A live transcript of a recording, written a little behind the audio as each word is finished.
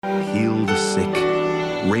Heal the sick,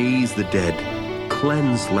 raise the dead,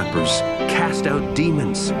 cleanse lepers, cast out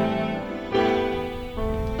demons.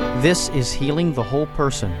 This is Healing the Whole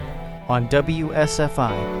Person on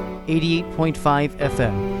WSFI 88.5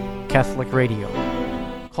 FM Catholic Radio.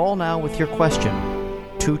 Call now with your question,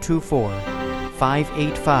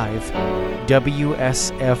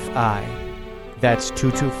 224-585-WSFI. That's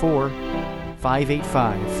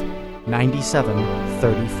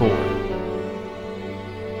 224-585-9734.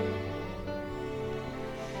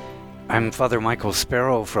 I'm Father Michael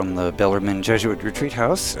Sparrow from the Bellarmine Jesuit Retreat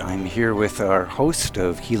House. I'm here with our host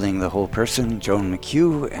of Healing the Whole Person, Joan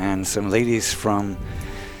McHugh, and some ladies from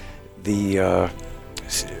the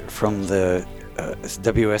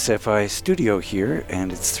WSFI studio here.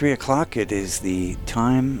 And it's 3 o'clock. It is the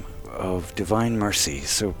time of Divine Mercy.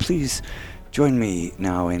 So please join me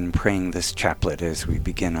now in praying this chaplet as we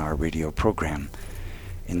begin our radio program.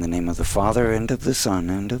 In the name of the Father, and of the Son,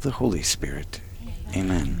 and of the Holy Spirit.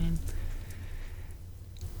 Amen.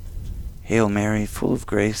 Hail Mary, full of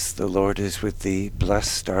grace, the Lord is with thee.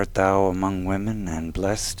 Blessed art thou among women, and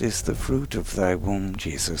blessed is the fruit of thy womb,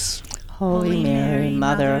 Jesus. Holy Mary,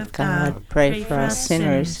 Mother of God, pray for us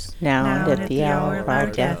sinners, now and at the hour of our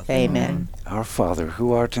death. Amen. Our Father,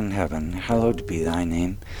 who art in heaven, hallowed be thy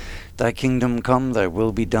name. Thy kingdom come, thy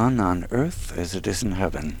will be done on earth as it is in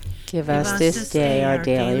heaven. Give us this day our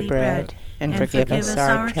daily bread, and forgive us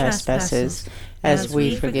our trespasses, as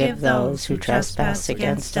we forgive those who trespass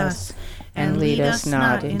against us. And lead us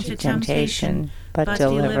not into temptation, but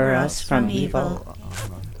deliver us from evil.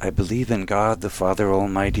 I believe in God, the Father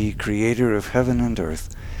Almighty, creator of heaven and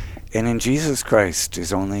earth, and in Jesus Christ,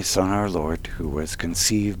 his only Son, our Lord, who was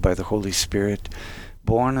conceived by the Holy Spirit,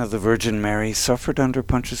 born of the Virgin Mary, suffered under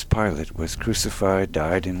Pontius Pilate, was crucified,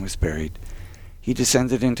 died, and was buried. He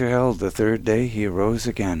descended into hell. The third day he arose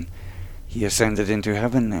again. He ascended into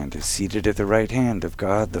heaven and is seated at the right hand of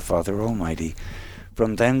God, the Father Almighty.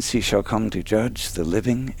 From thence he shall come to judge the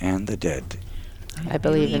living and the dead. I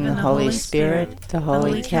believe in the Holy Spirit, the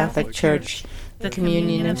Holy Catholic Church, the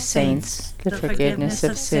communion of saints, the forgiveness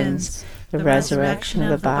of sins, the resurrection of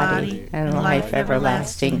the body, and life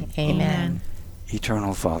everlasting. Amen.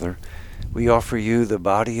 Eternal Father, we offer you the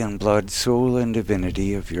body and blood, soul and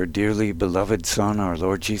divinity of your dearly beloved Son, our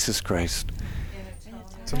Lord Jesus Christ,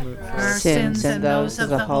 our sins and those of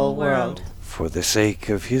the whole world. For the sake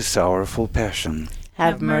of his sorrowful passion,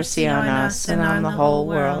 have mercy on us and on the whole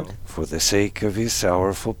world. For the sake of his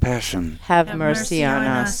sorrowful passion, have mercy on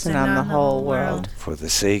us and on the whole world. For the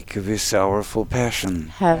sake of his sorrowful passion,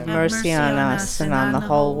 have mercy on us and on the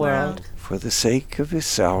whole world. For the sake of his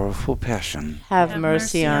sorrowful passion, have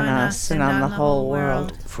mercy on us and on the whole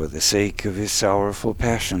world. For the sake of his sorrowful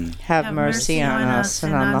passion, have mercy on us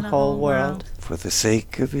and on the whole world. For the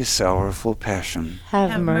sake of his sorrowful passion,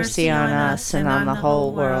 have mercy on us and on the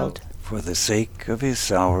whole world. For the sake of his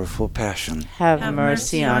sorrowful passion, have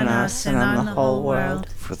mercy on us and on the whole world.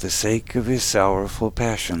 For the sake of his sorrowful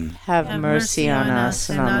passion, have mercy on us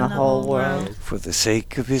and on the whole world. For the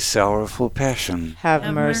sake of his sorrowful passion,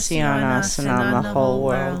 have mercy on us and on the whole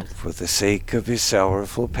world. For the sake of his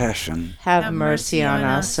sorrowful passion, have mercy on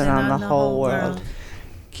us and on the whole world.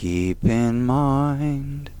 Keep in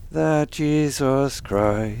mind that Jesus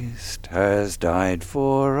Christ has died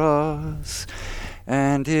for us,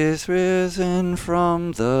 and is risen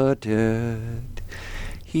from the dead.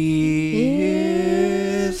 He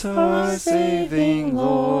is our saving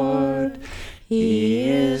Lord. He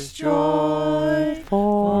is joy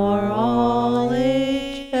for all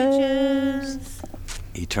ages.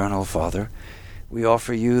 Eternal Father, we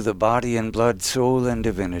offer you the body and blood, soul and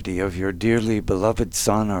divinity of your dearly beloved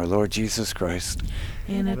Son, our Lord Jesus Christ,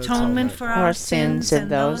 in atonement for our sins and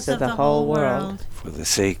those of the whole world. For the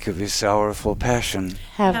sake of his sorrowful passion,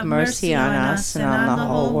 have mercy on us and on the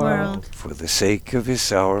whole world. For the sake of his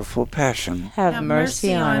sorrowful passion, have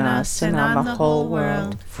mercy on us and on the whole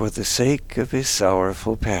world. For the sake of his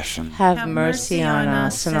sorrowful passion, have mercy on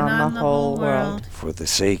us and on the whole world. For the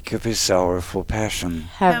sake of his sorrowful passion,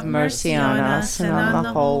 have mercy on us and on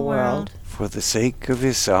the whole world. For the sake of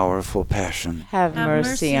his sorrowful passion, have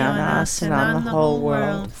mercy on us and on the whole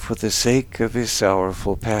world. For the sake of his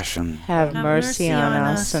sorrowful passion, have mercy on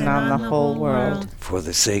us and on the whole world. For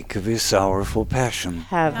the sake of his sorrowful passion,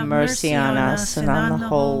 have mercy on us and on the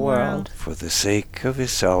whole world. For the sake of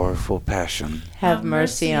his sorrowful passion, have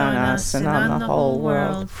mercy on us and on the whole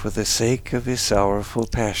world. For the sake of his sorrowful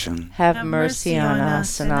passion, have mercy on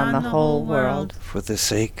us and on the whole world. For the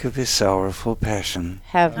sake of his sorrowful passion,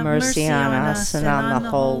 have mercy on us and on the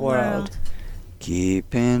whole world.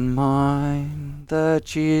 Keep in mind that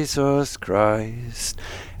Jesus Christ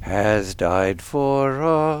has died for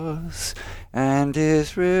us, and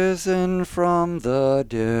is risen from the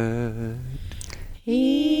dead.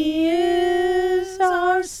 He is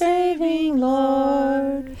our saving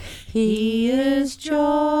Lord. He is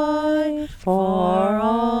joy for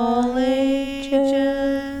all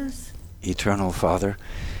ages. Eternal Father,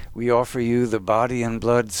 we offer you the body and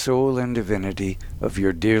blood, soul and divinity of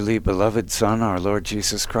your dearly beloved Son, our Lord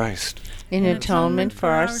Jesus Christ, in atonement for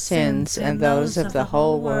our sins and those of the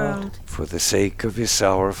whole world. for the sake of his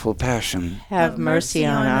sorrowful passion, Have mercy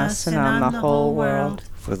on us and on the whole world.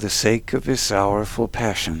 for the sake of his sorrowful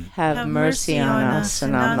passion, Have mercy on us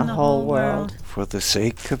and on the whole world. for the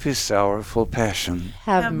sake of his sorrowful passion,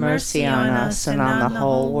 Have mercy on us and on the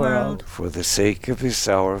whole world. for the sake of his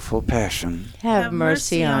sorrowful passion, Have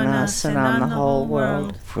mercy on us and on the whole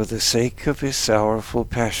world. for the sake of his sorrowful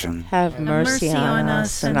passion, Have mercy on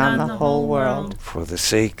us and on the whole world. for the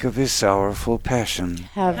sake of his sorrowful passion,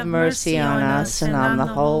 Have mercy on us and on the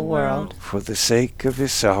whole world. for the sake of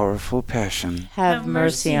his sorrowful passion, Have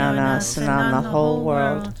mercy on us and on the whole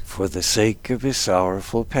world. for the sake of his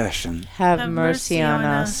sorrowful passion, Have mercy on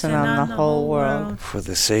us and on the whole world. for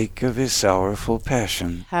the sake of his sorrowful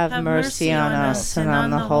passion, Have mercy on us and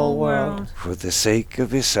on the whole world. for the sake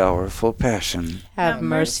of his sorrowful passion. Have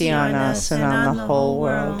mercy on us and on the whole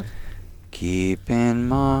world. Keep in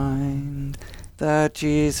mind that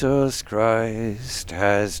Jesus Christ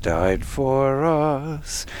has died for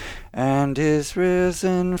us and is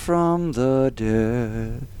risen from the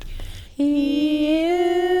dead. He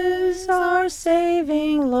is our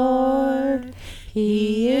saving Lord.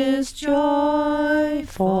 He is joy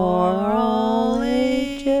for all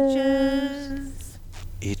ages.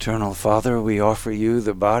 Eternal Father, we offer you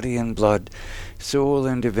the body and blood, soul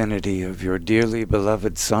and divinity of your dearly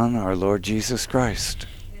beloved Son, our Lord Jesus Christ,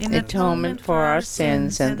 In atonement for our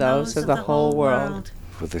sins and those of the whole world.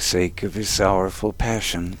 for the sake of his sorrowful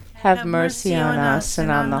passion, Have mercy on us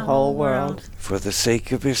and on the whole world. for the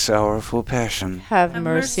sake of his sorrowful passion, Have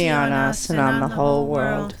mercy on us and on the whole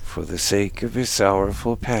world. for the sake of his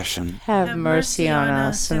sorrowful passion, Have mercy on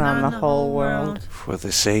us and on the whole world. for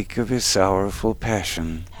the sake of his sorrowful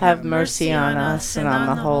passion, Have mercy on us and on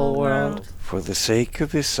the whole world. for the sake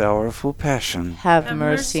of his sorrowful passion, Have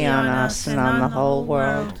mercy on us and on the whole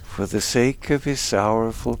world. for the sake of his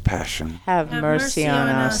sorrowful passion, Have mercy on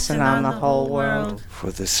us and on the whole world.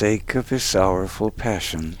 for the sake of his sorrowful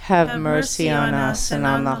passion, Have mercy on us and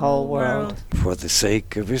on the whole world. for the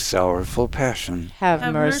sake of his sorrowful passion,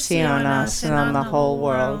 Have mercy on us and on the whole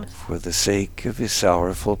world. for the sake of his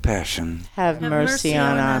sorrowful passion, Have mercy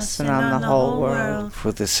on us and on the whole world.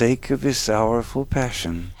 for the sake of his sorrowful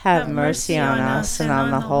passion, Have mercy on us and on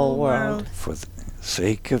the whole world. for the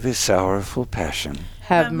sake of his sorrowful passion.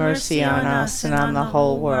 Have mercy on us and on the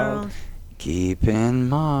whole world. Keep in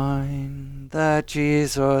mind that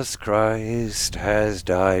Jesus Christ has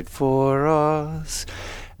died for us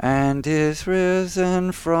and is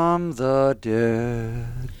risen from the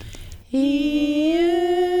dead. He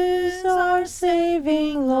is our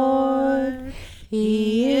saving Lord.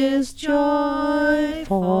 He is joy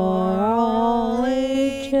for all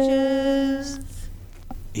ages.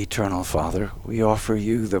 Eternal Father, we offer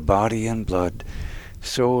you the body and blood,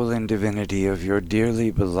 soul and divinity of your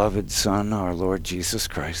dearly beloved Son, our Lord Jesus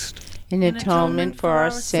Christ, In atonement for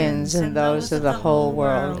our sins and those of the whole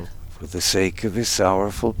world. for the sake of his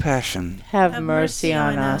sorrowful passion, Have mercy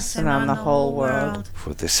on us and on the whole world.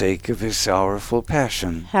 for the sake of his sorrowful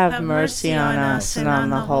passion, Have mercy on us and on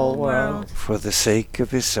the whole world. for the sake of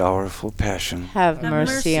his sorrowful passion, Have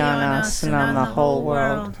mercy on us and on the whole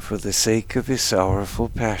world. for the sake of his sorrowful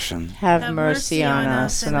passion, Have mercy on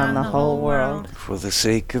us and on the whole world. for the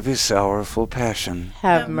sake of his sorrowful passion,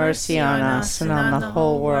 Have mercy on us and on the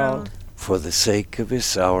whole world. for the sake of his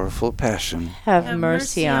sorrowful passion, Have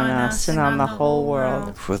mercy on us and on the whole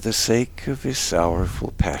world. for the sake of his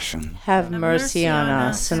sorrowful passion, Have mercy on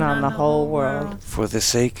us and on the whole world. for the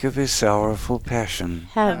sake of his sorrowful passion,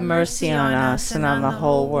 Have mercy on us and on the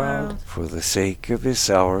whole world. for the sake of his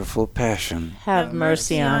sorrowful passion, Have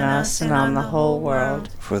mercy on us and on the whole world.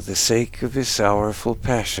 for the sake of his sorrowful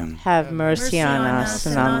passion. Have mercy on us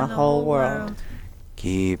and on the whole world.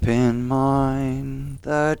 Keep in mind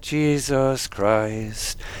that Jesus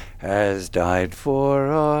Christ has died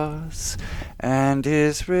for us and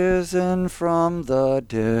is risen from the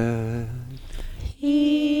dead.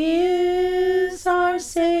 He is our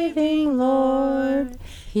saving Lord.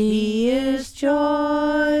 He is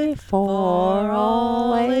joy for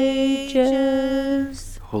all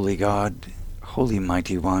ages. Holy God, Holy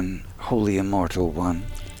Mighty One, Holy Immortal One,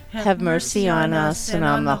 Have mercy on us and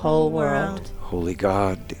on the whole world. Holy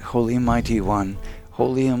God, Holy Mighty One,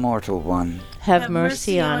 Holy Immortal One, have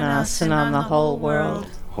mercy on us and on the whole world.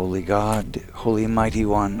 Holy God, Holy Mighty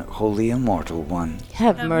One, Holy Immortal One,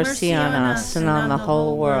 have mercy on us and on the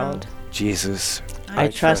whole world. Jesus, I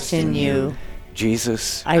trust in you.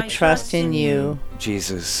 Jesus, I trust in you.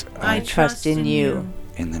 Jesus, I trust in you.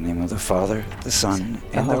 In the name of the Father, the Son,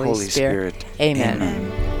 and the Holy Spirit. Amen.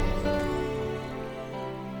 Amen.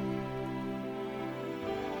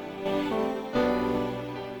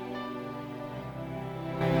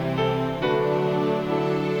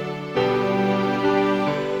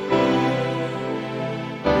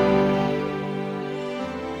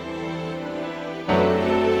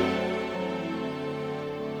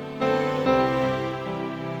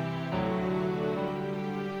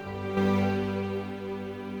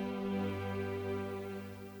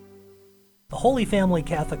 Holy Family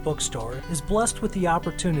Catholic Bookstore is blessed with the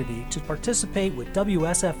opportunity to participate with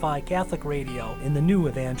WSFI Catholic Radio in the new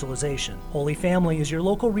evangelization. Holy Family is your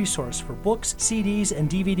local resource for books, CDs, and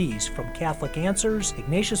DVDs from Catholic Answers,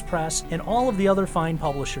 Ignatius Press, and all of the other fine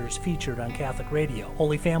publishers featured on Catholic Radio.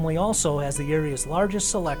 Holy Family also has the area's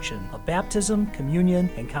largest selection of baptism, communion,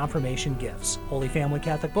 and confirmation gifts. Holy Family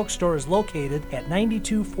Catholic Bookstore is located at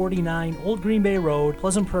 9249 Old Green Bay Road,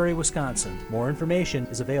 Pleasant Prairie, Wisconsin. More information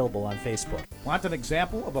is available on Facebook. Want an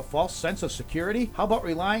example of a false sense of security? How about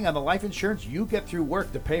relying on the life insurance you get through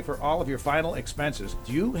work to pay for all of your final expenses?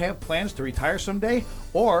 Do you have plans to retire someday?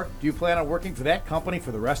 Or do you plan on working for that company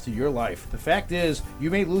for the rest of your life? The fact is,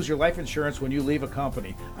 you may lose your life insurance when you leave a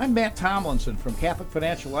company. I'm Matt Tomlinson from Catholic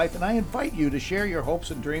Financial Life, and I invite you to share your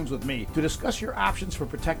hopes and dreams with me. To discuss your options for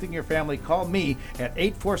protecting your family, call me at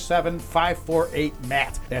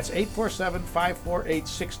 847-548-MATT. That's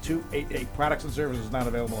 847-548-6288. Products and services not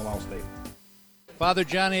available in all states. Father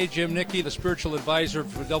John A. Jimnicki, the spiritual advisor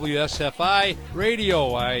for WSFI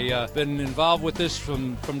Radio. I've been involved with this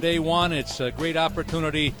from day one. It's a great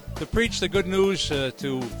opportunity to preach the good news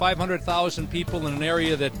to 500,000 people in an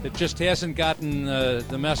area that just hasn't gotten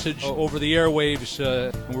the message over the airwaves.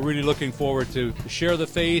 And we're really looking forward to share the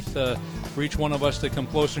faith for each one of us to come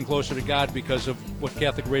closer and closer to God because of what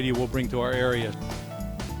Catholic Radio will bring to our area.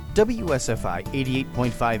 WSFI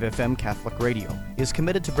 88.5 FM Catholic Radio is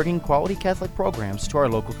committed to bringing quality Catholic programs to our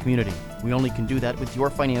local community. We only can do that with your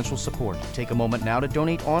financial support. Take a moment now to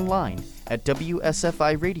donate online at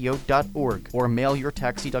WSFIRadio.org or mail your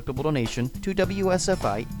tax-deductible donation to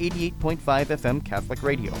WSFI 88.5 FM Catholic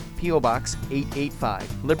Radio, P.O. Box 885,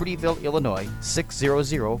 Libertyville, Illinois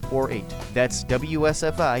 60048. That's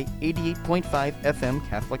WSFI 88.5 FM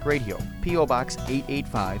Catholic Radio, P.O. Box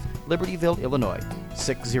 885, Libertyville, Illinois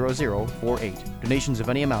 60048. Donations of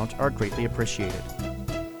any amount are greatly appreciated.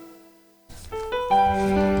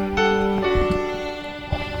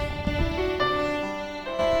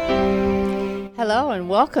 Hello and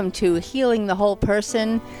welcome to Healing the Whole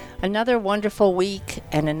Person. Another wonderful week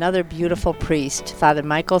and another beautiful priest, Father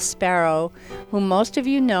Michael Sparrow, whom most of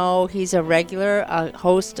you know. He's a regular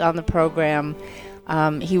host on the program.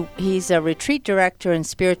 He's a retreat director and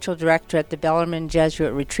spiritual director at the Bellarmine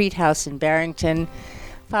Jesuit Retreat House in Barrington.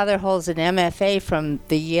 Father holds an MFA from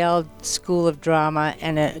the Yale School of Drama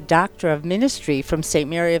and a Doctor of Ministry from St.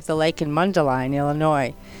 Mary of the Lake in Mundelein,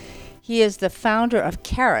 Illinois. He is the founder of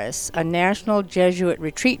Charis, a national Jesuit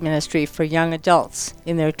retreat ministry for young adults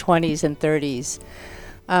in their 20s and 30s.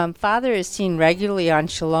 Father is seen regularly on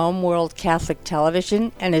Shalom World Catholic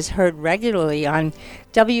Television and is heard regularly on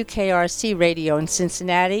WKRC Radio in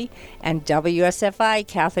Cincinnati and WSFI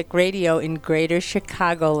Catholic Radio in Greater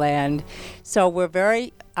Chicagoland. So we're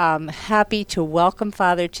very happy to welcome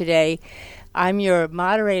Father today. I'm your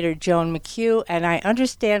moderator, Joan McHugh, and I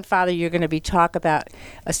understand, Father, you're going to be talking about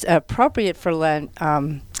appropriate for Lent,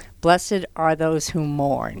 blessed are those who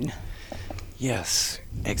mourn. Yes,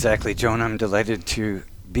 exactly, Joan. I'm delighted to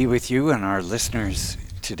be with you and our listeners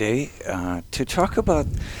today to talk about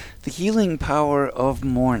the healing power of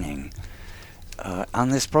mourning. On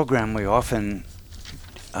this program, we often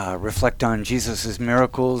reflect on Jesus'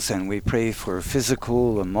 miracles, and we pray for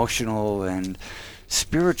physical, emotional, and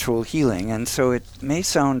spiritual healing, and so it may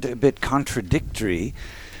sound a bit contradictory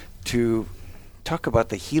to talk about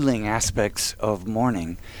the healing aspects of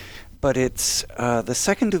mourning, but it's the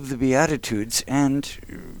second of the Beatitudes, and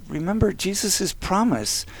remember, Jesus'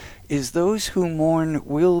 promise is those who mourn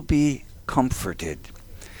will be comforted.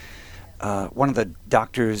 One of the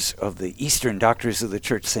doctors of the Eastern doctors of the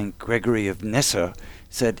Church, St. Gregory of Nyssa,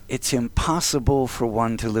 said, "It's impossible for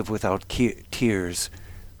one to live without tears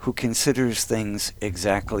who considers things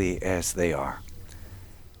exactly as they are."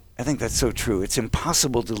 I think that's so true. It's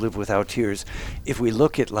impossible to live without tears if we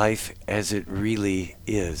look at life as it really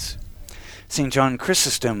is. St. John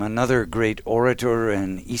Chrysostom, another great orator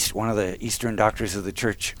and one of the Eastern doctors of the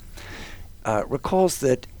Church, recalls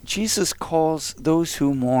that Jesus calls those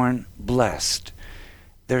who mourn blessed.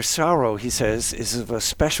 Their sorrow, he says, is of a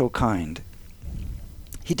special kind.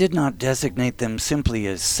 He did not designate them simply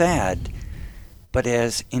as sad, but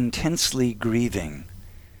as intensely grieving.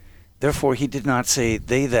 Therefore, he did not say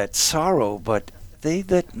they that sorrow, but they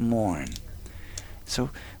that mourn. So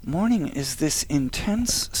mourning is this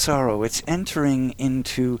intense sorrow. It's entering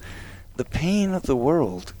into the pain of the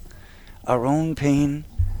world, our own pain,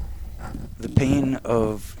 the pain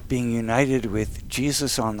of being united with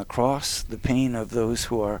Jesus on the cross, the pain of those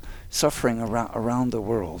who are suffering around the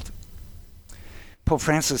world. Pope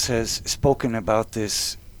Francis has spoken about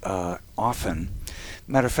this often.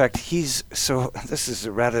 Matter of fact, this is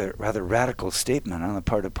a rather radical statement on the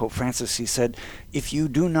part of Pope Francis. He said, if you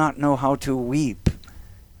do not know how to weep,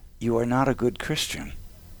 you are not a good Christian.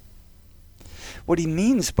 What he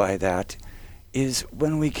means by that is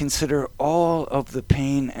when we consider all of the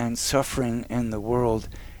pain and suffering in the world,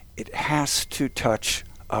 it has to touch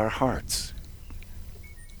our hearts.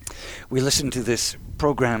 We listened to this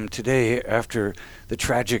program today after the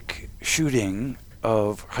tragic shooting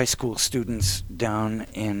of high school students down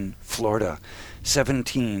in Florida.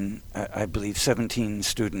 17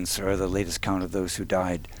 students are the latest count of those who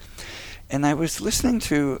died. And I was listening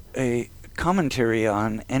to a commentary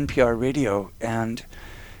on NPR radio, and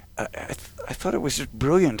I thought it was just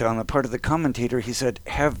brilliant on the part of the commentator. He said,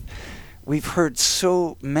 we've heard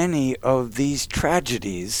so many of these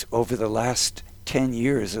tragedies over the last 10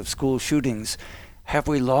 years of school shootings. Have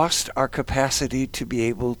we lost our capacity to be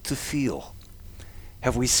able to feel?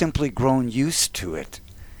 Have we simply grown used to it?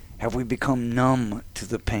 Have we become numb to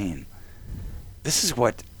the pain? This is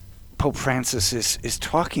what Pope Francis is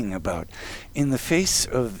talking about. In the face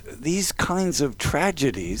of these kinds of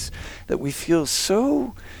tragedies that we feel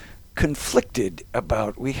so conflicted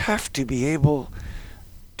about, we have to be able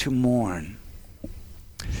to mourn.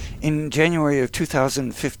 In January of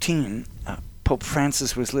 2015, Pope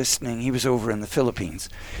Francis was listening. He was over in the Philippines,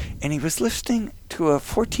 and he was listening to a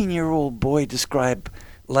 14-year-old boy describe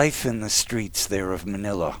life in the streets there of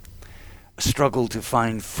Manila. A struggle to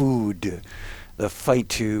find food, the fight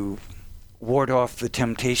to ward off the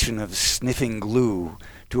temptation of sniffing glue,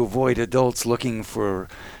 to avoid adults looking for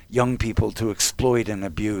young people to exploit and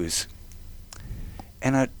abuse.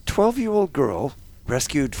 And a 12-year-old girl,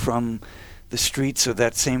 rescued from the streets of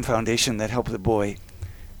that same foundation that helped the boy,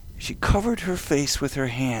 she covered her face with her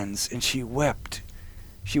hands and she wept.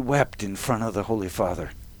 She wept in front of the Holy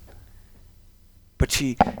Father. But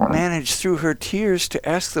she managed through her tears to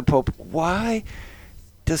ask the Pope, why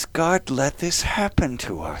does God let this happen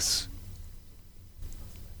to us?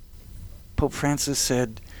 Pope Francis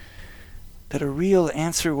said that a real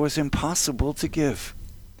answer was impossible to give.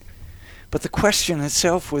 But the question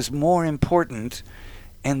itself was more important,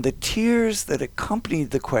 and the tears that accompanied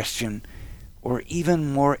the question were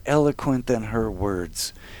even more eloquent than her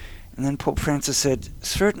words. And then Pope Francis said,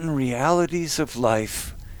 certain realities of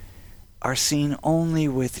life are seen only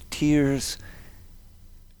with tears,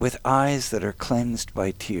 with eyes that are cleansed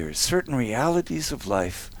by tears. Certain realities of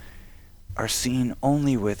life are seen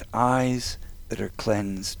only with eyes that are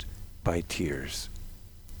cleansed by tears.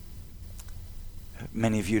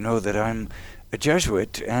 Many of you know that I'm a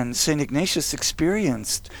Jesuit, and St. Ignatius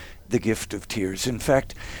experienced the gift of tears. In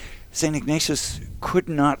fact, St. Ignatius could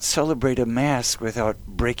not celebrate a Mass without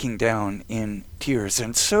breaking down in tears.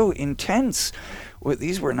 And so intense,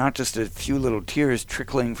 these were not just a few little tears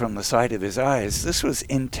trickling from the side of his eyes. This was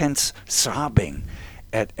intense sobbing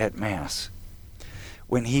at Mass.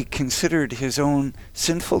 When he considered his own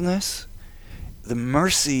sinfulness, the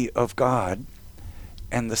mercy of God,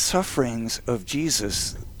 and the sufferings of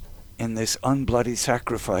Jesus in this unbloody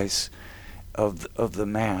sacrifice of the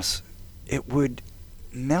Mass, it would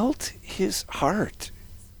melt his heart,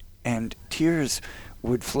 and tears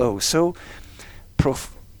would flow. So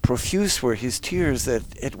profuse were his tears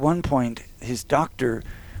that at one point his doctor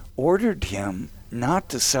ordered him not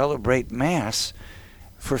to celebrate Mass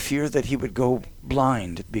for fear that he would go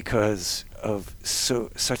blind because of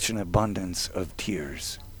such an abundance of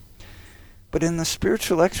tears. But in the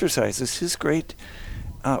spiritual exercises, his great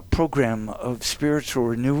program of spiritual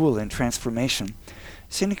renewal and transformation,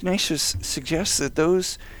 St. Ignatius suggests that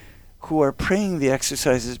those who are praying the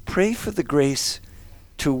exercises pray for the grace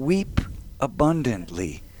to weep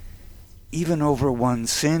abundantly, even over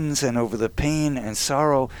one's sins and over the pain and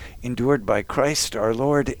sorrow endured by Christ our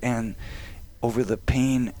Lord, and over the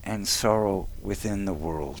pain and sorrow within the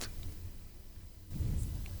world.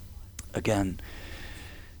 Again,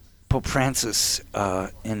 Pope Francis,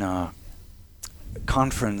 in a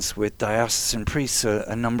conference with diocesan priests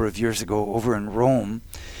a number of years ago over in Rome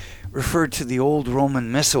referred to the old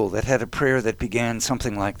Roman missal that had a prayer that began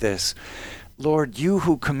something like this: Lord, you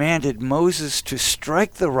who commanded Moses to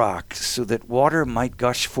strike the rock so that water might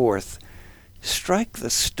gush forth, strike the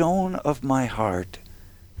stone of my heart.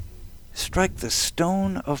 Strike the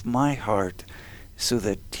stone of my heart so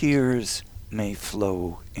that tears may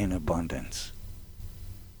flow in abundance.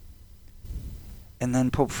 And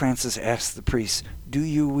then Pope Francis asked the priests, do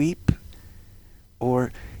you weep?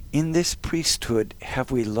 Or, in this priesthood,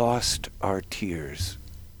 have we lost our tears?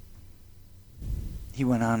 He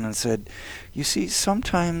went on and said, you see,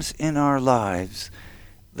 sometimes in our lives,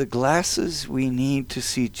 the glasses we need to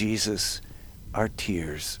see Jesus are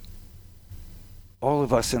tears. All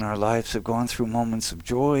of us in our lives have gone through moments of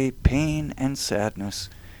joy, pain, and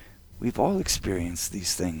sadness. We've all experienced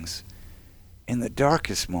these things. In the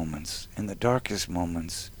darkest moments,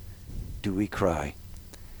 do we cry?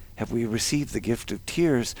 Have we received the gift of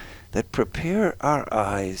tears that prepare our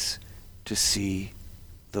eyes to see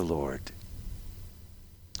the Lord?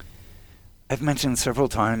 I've mentioned several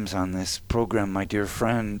times on this program my dear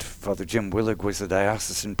friend, Father Jim Willig, was a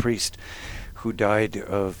diocesan priest who died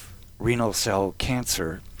of renal cell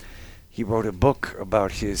cancer. He wrote a book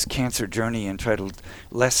about his cancer journey entitled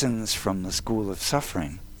Lessons from the School of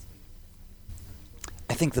Suffering.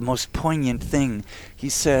 I think the most poignant thing he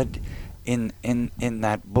said in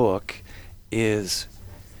that book is,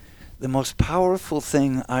 the most powerful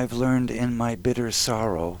thing I've learned in my bitter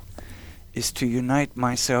sorrow is to unite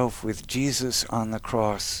myself with Jesus on the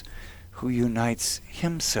cross, who unites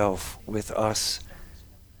himself with us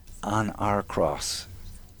on our cross.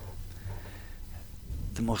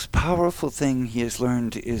 The most powerful thing he has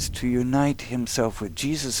learned is to unite himself with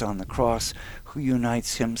Jesus on the cross, who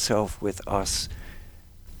unites himself with us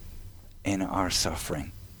in our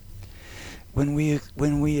suffering. When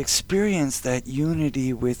we experience that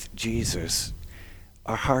unity with Jesus,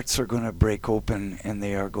 our hearts are going to break open and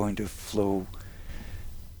they are going to flow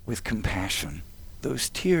with compassion. Those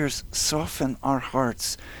tears soften our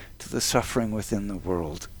hearts to the suffering within the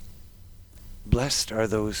world. Blessed are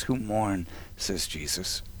those who mourn, says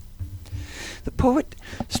Jesus. The poet,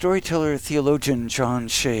 storyteller, theologian John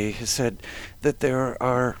Shea has said that there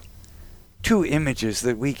are two images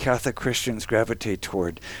that we Catholic Christians gravitate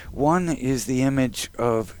toward. One is the image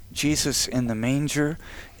of Jesus in the manger,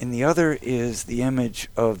 and the other is the image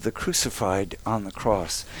of the crucified on the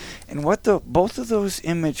cross. And what both of those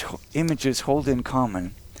images hold in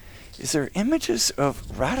common is they're images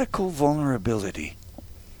of radical vulnerability.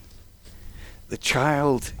 The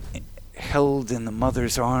child held in the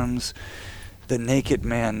mother's arms, the naked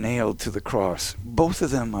man nailed to the cross. Both of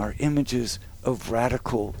them are images of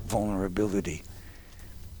radical vulnerability.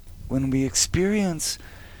 When we experience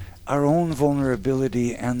our own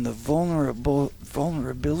vulnerability and the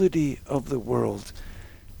vulnerability of the world,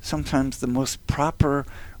 sometimes the most proper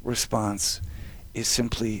response is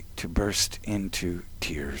simply to burst into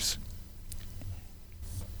tears.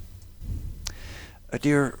 A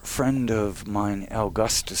dear friend of mine, Al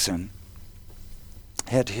Gustafson,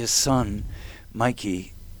 had his son,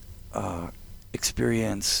 Mikey,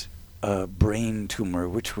 experience a brain tumor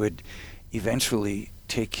which would eventually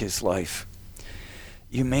take his life.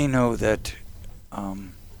 You may know that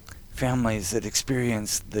families that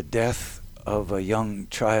experience the death of a young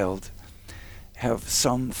child have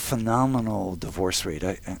some phenomenal divorce rate.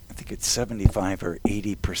 I think it's 75 or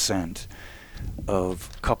 80%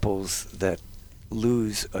 of couples that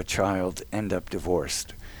lose a child end up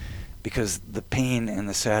divorced because the pain and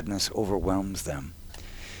the sadness overwhelms them.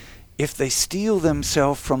 If they steal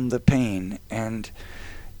themselves from the pain and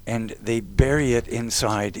they bury it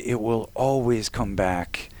inside, it will always come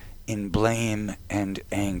back in blame and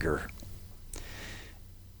anger.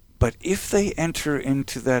 But if they enter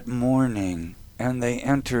into that mourning and they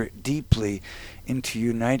enter deeply into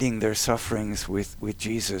uniting their sufferings with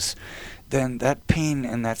Jesus, then that pain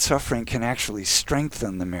and that suffering can actually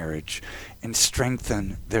strengthen the marriage and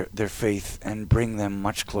strengthen their faith and bring them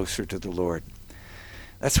much closer to the Lord.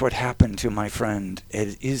 That's what happened to my friend.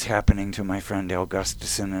 It is happening to my friend Al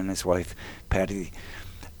Gustafson and his wife Patty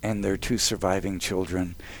and their two surviving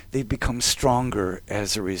children. They've become stronger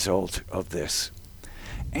as a result of this.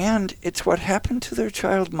 And it's what happened to their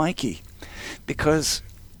child Mikey, because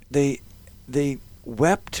they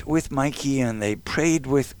wept with Mikey and they prayed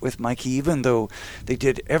with Mikey, even though they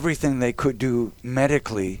did everything they could do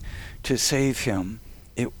medically to save him.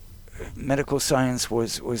 Medical science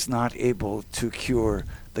was not able to cure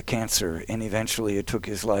the cancer, and eventually it took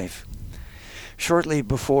his life. Shortly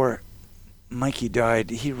before Mikey died,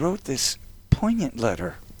 he wrote this poignant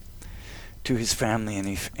letter to his family and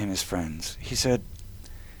his friends. He said,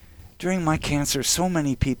 "During my cancer, so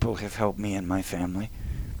many people have helped me and my family.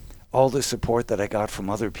 All the support that I got from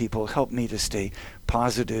other people helped me to stay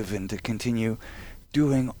positive and to continue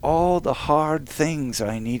doing all the hard things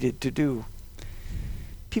I needed to do.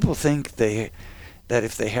 People think that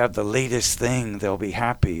if they have the latest thing, they'll be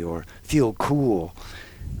happy or feel cool.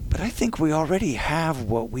 But I think we already have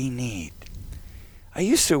what we need. I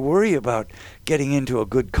used to worry about getting into a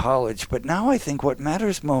good college, but now I think what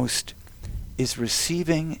matters most is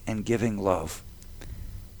receiving and giving love.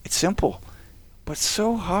 It's simple, but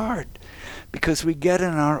so hard because we get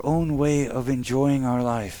in our own way of enjoying our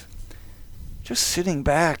life. Just sitting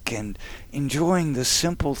back and enjoying the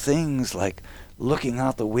simple things like looking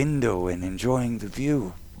out the window and enjoying the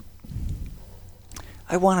view.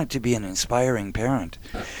 I wanted to be an inspiring parent.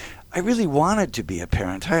 I really wanted to be a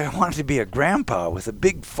parent. I wanted to be a grandpa with a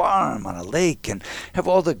big farm on a lake and have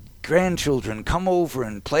all the grandchildren come over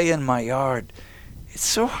and play in my yard. It's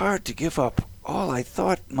so hard to give up all I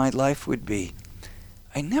thought my life would be.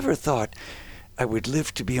 I never thought I would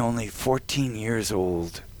live to be only 14 years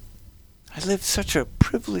old. I lived such a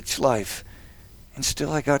privileged life, and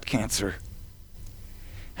still I got cancer.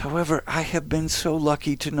 However, I have been so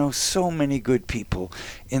lucky to know so many good people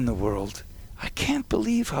in the world. I can't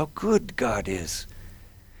believe how good God is.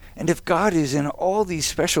 And if God is in all these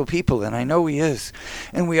special people, and I know He is,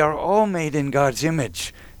 and we are all made in God's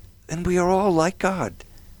image, then we are all like God.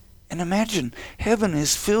 And imagine, heaven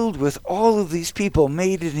is filled with all of these people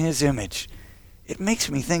made in His image. It makes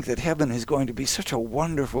me think that heaven is going to be such a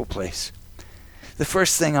wonderful place. The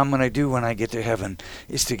first thing I'm going to do when I get to heaven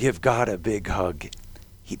is to give God a big hug.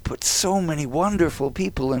 He put so many wonderful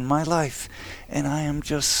people in my life, and I am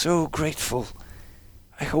just so grateful.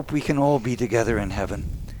 I hope we can all be together in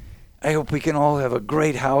heaven. I hope we can all have a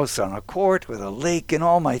great house on a court with a lake, and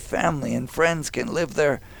all my family and friends can live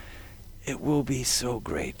there. It will be so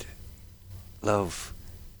great. Love,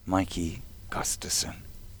 Mikey Gustafson."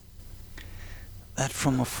 That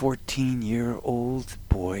from a 14-year-old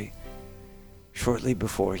boy, shortly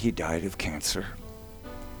before he died of cancer.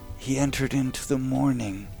 He entered into the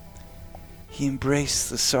mourning. He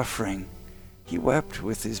embraced the suffering. He wept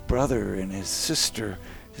with his brother and his sister,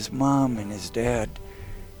 his mom and his dad,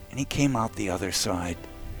 and he came out the other side.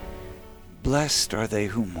 Blessed are they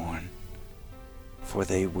who mourn, for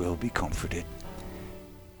they will be comforted.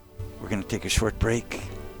 We're going to take a short break,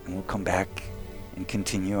 and we'll come back and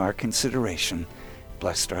continue our consideration.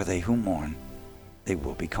 Blessed are they who mourn, they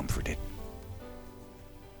will be comforted.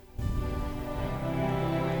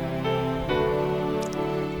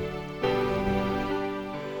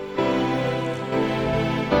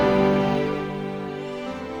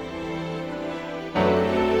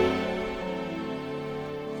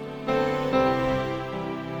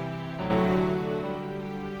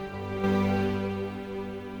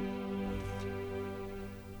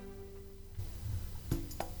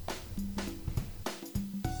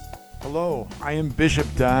 Hello, I am Bishop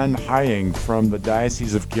Don Hying from the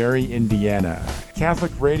Diocese of Gary, Indiana.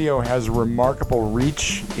 Catholic radio has a remarkable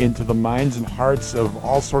reach into the minds and hearts of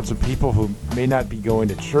all sorts of people who may not be going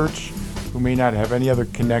to church, who may not have any other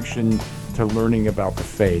connection to learning about the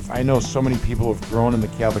faith. I know so many people have grown in the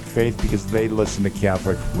Catholic faith because they listen to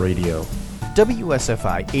Catholic radio.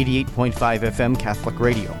 WSFI 88.5 FM Catholic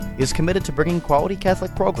Radio is committed to bringing quality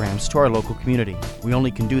Catholic programs to our local community. We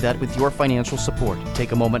only can do that with your financial support.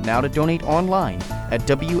 Take a moment now to donate online at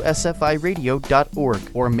WSFIRadio.org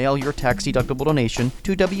or mail your tax-deductible donation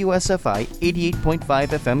to WSFI 88.5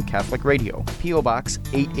 FM Catholic Radio, P.O. Box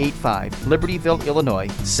 885, Libertyville, Illinois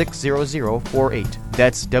 60048.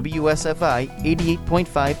 That's WSFI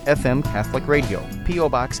 88.5 FM Catholic Radio, P.O.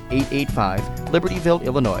 Box 885, Libertyville,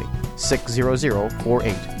 Illinois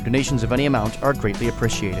 60048. Donations of any amount are greatly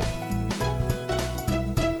appreciated.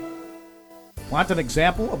 Want an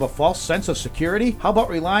example of a false sense of security? How about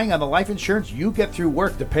relying on the life insurance you get through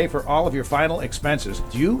work to pay for all of your final expenses?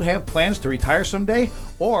 Do you have plans to retire someday?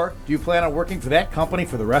 Or do you plan on working for that company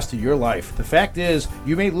for the rest of your life? The fact is,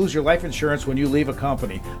 you may lose your life insurance when you leave a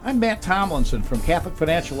company. I'm Matt Tomlinson from Catholic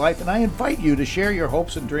Financial Life, and I invite you to share your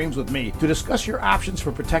hopes and dreams with me. To discuss your options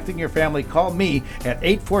for protecting your family, call me at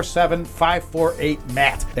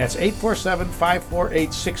 847-548-MATT. That's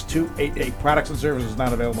 847-548-6288. Products and services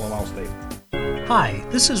not available in all states. Hi,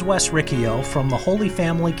 this is Wes Riccio from the Holy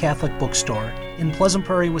Family Catholic Bookstore in Pleasant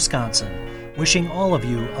Prairie, Wisconsin, wishing all of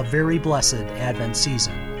you a very blessed Advent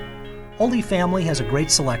season. Holy Family has a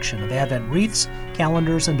great selection of Advent wreaths,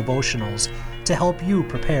 calendars, and devotionals to help you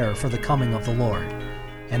prepare for the coming of the Lord.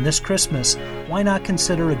 And this Christmas, why not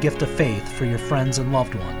consider a gift of faith for your friends and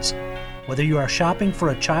loved ones? Whether you are shopping for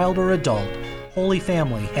a child or adult, Holy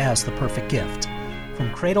Family has the perfect gift.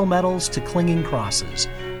 From cradle medals to clinging crosses,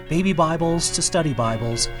 baby Bibles to study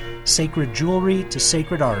Bibles, sacred jewelry to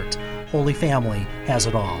sacred art, Holy Family has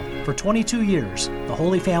it all. For 22 years, the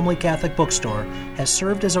Holy Family Catholic Bookstore has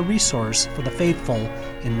served as a resource for the faithful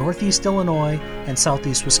in Northeast Illinois and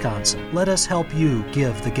Southeast Wisconsin. Let us help you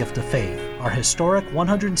give the gift of faith. Our historic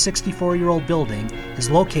 164-year-old building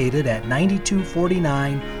is located at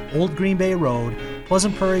 9249 Old Green Bay Road,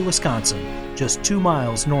 Pleasant Prairie, Wisconsin, just 2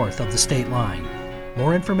 miles north of the state line.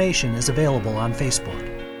 More information is available on Facebook.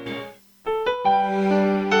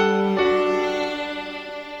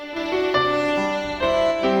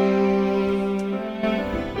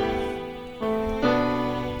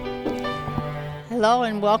 Hello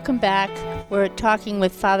and welcome back. We're talking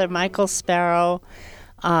with Father Michael Sparrow,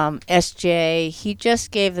 SJ. He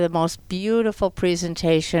just gave the most beautiful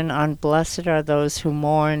presentation on Blessed Are Those Who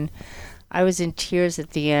Mourn. I was in tears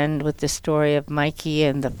at the end with the story of Mikey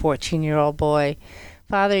and the 14-year-old boy.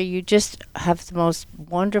 Father, you just have the most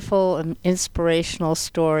wonderful and inspirational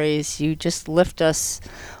stories. You just lift us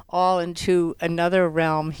all into another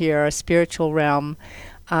realm here, a spiritual realm.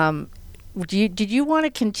 Did you want to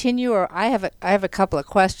continue, or I have a couple of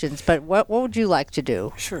questions, but what would you like to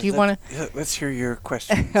do? Sure. Do you want to? Let's hear your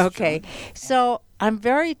questions. Okay. John. So I'm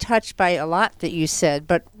very touched by a lot that you said,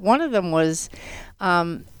 but one of them was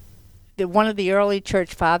one of the early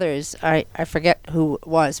church fathers, I forget who it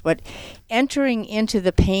was, but entering into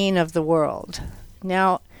the pain of the world.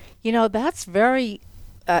 Now, that's very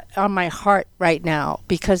on my heart right now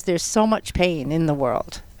because there's so much pain in the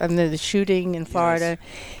world. And the shooting in Florida,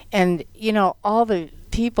 yes. And, all the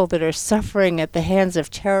people that are suffering at the hands of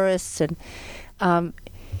terrorists and,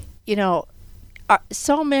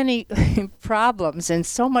 so many problems and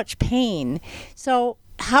so much pain. So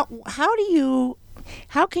how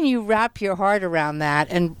can you wrap your heart around that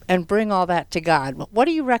and bring all that to God? What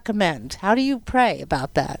do you recommend? How do you pray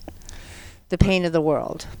about that, the pain of the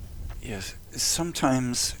world? Yes,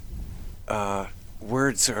 sometimes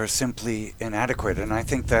words are simply inadequate, and I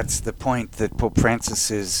think that's the point that Pope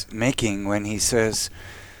Francis is making when he says,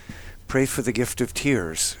 pray for the gift of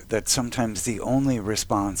tears, that sometimes the only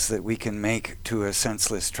response that we can make to a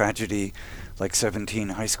senseless tragedy like 17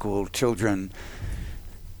 high school children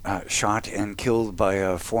shot and killed by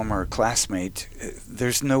a former classmate,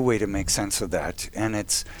 there's no way to make sense of that. And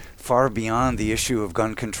it's far beyond the issue of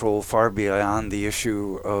gun control, far beyond the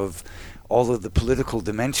issue of all of the political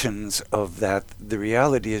dimensions of that. The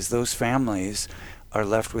reality is those families are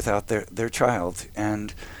left without their child,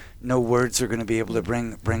 and no words are going to be able to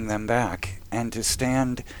bring them back. And to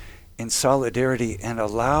stand in solidarity and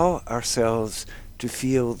allow ourselves to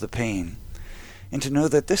feel the pain, and to know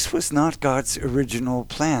that this was not God's original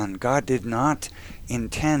plan. God did not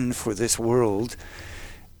intend for this world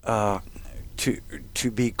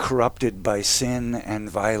to be corrupted by sin and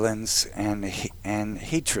violence and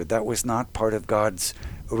hatred. That was not part of God's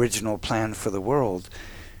original plan for the world.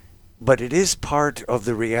 But it is part of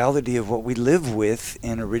the reality of what we live with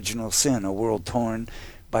in original sin, a world torn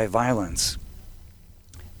by violence.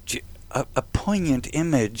 A poignant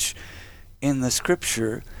image in the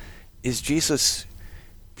scripture is Jesus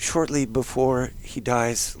shortly before he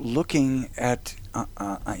dies looking at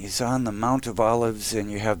he's on the Mount of Olives,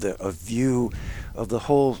 and you have a view of the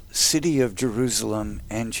whole city of Jerusalem,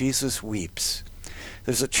 and Jesus weeps.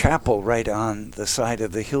 There's a chapel right on the side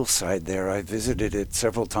of the hillside there. I visited it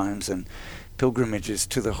several times in pilgrimages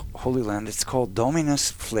to the Holy Land. It's called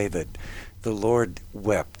Dominus Flevit, the Lord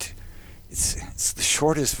wept. It's the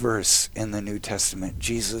shortest verse in the New Testament.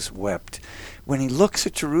 Jesus wept. When he looks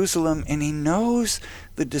at Jerusalem and he knows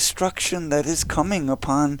the destruction that is coming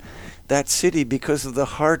upon that city because of the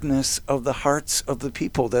hardness of the hearts of the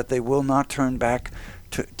people, that they will not turn back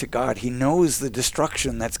to God. He knows the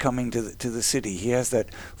destruction that's coming to the city. He has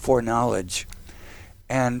that foreknowledge.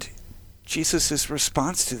 And Jesus'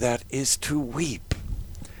 response to that is to weep.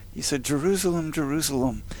 He said, Jerusalem,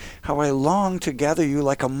 Jerusalem, how I long to gather you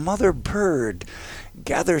like a mother bird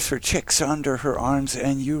gathers her chicks under her arms,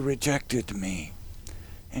 and you rejected me.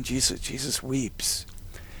 And Jesus weeps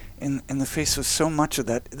in the face of so much of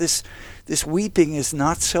that. This weeping is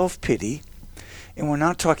not self-pity, and we're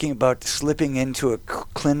not talking about slipping into a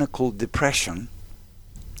clinical depression.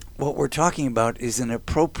 What we're talking about is an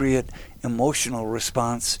appropriate emotional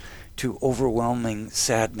response to overwhelming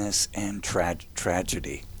sadness and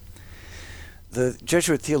tragedy. The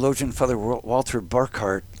Jesuit theologian Father Walter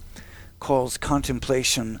Burkhardt calls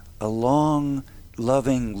contemplation a long,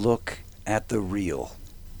 loving look at the real.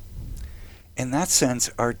 In that sense,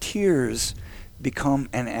 our tears become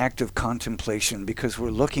an act of contemplation, because we're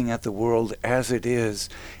looking at the world as it is,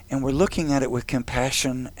 and we're looking at it with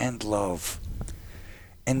compassion and love.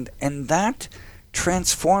 And that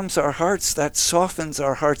transforms our hearts, that softens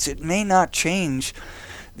our hearts. It may not change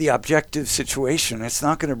the objective situation. It's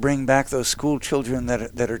not going to bring back those school children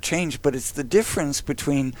that are changed, but it's the difference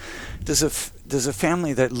between does a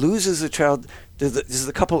family that loses a child, does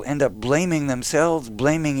the couple end up blaming themselves,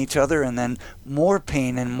 blaming each other, and then more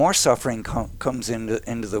pain and more suffering comes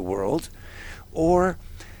into the world? Or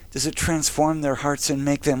does it transform their hearts and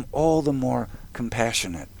make them all the more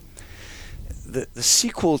compassionate? The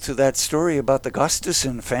sequel to that story about the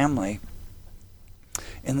Gustafson family,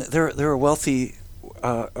 and they're a wealthy,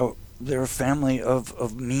 they're a family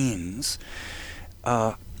of means.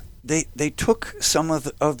 They took some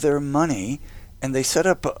of their money and they set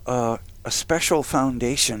up a special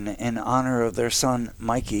foundation in honor of their son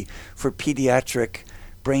Mikey for pediatric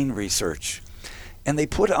brain research, and they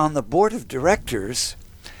put on the board of directors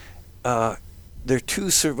their 2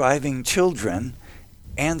 surviving children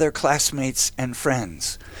and their classmates and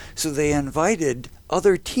friends. So they invited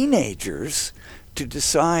other teenagers to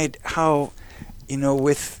decide how,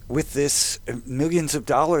 with this millions of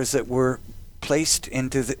dollars that were placed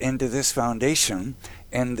into this foundation,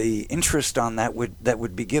 and the interest on that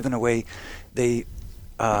would be given away, the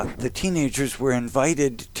teenagers were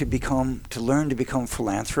invited to learn to become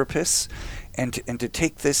philanthropists, and to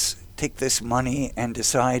take this money and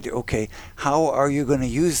decide, okay, how are you going to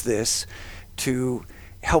use this to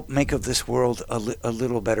help make of this world a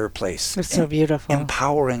little better place? That's so beautiful.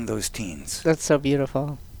 Empowering those teens. That's so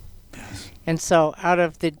beautiful. Yes. And so out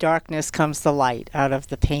of the darkness comes the light. Out of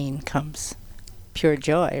the pain comes pure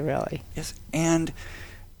joy, really. Yes, and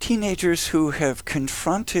teenagers who have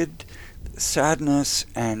confronted sadness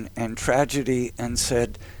and tragedy and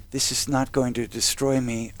said, this is not going to destroy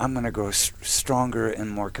me, I'm going to grow stronger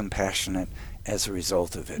and more compassionate as a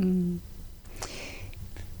result of it.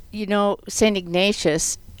 St.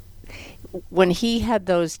 Ignatius, when he had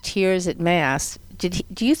those tears at Mass,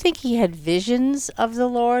 do you think he had visions of the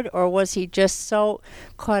Lord, or was he just so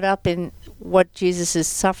caught up in what Jesus'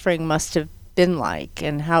 suffering must have been like,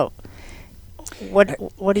 and how?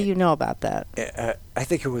 What do you know about that? I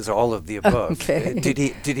think it was all of the above. Okay.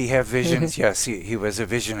 Did he have visions? Yes, he was a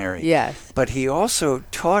visionary. Yes. But he also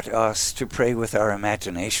taught us to pray with our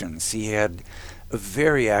imaginations. He had a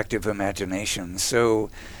very active imagination, so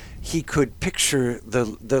he could picture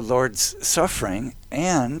the Lord's suffering,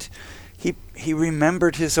 and he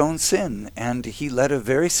remembered his own sin, and he led a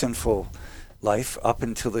very sinful life up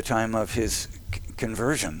until the time of his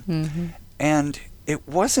conversion. Mm-hmm. And it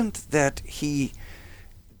wasn't that he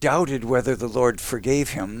doubted whether the Lord forgave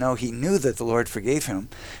him. No, he knew that the Lord forgave him,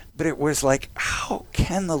 but it was like, how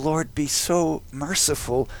can the Lord be so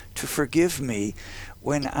merciful to forgive me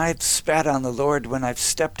when I've spat on the Lord, when I've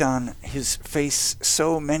stepped on his face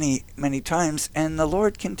so many, many times, and the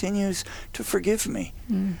Lord continues to forgive me?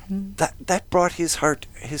 Mm-hmm. That brought his heart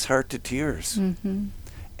to tears. Mm-hmm.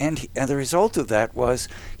 And the result of that was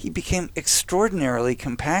he became extraordinarily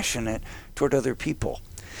compassionate toward other people.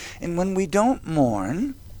 And when we don't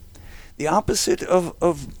mourn, the opposite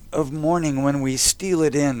of mourning, when we steal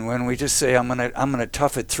it in, when we just say, I'm gonna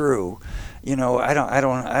tough it through, I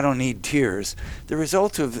don't need tears. The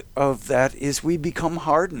result of that is we become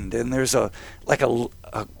hardened, and there's a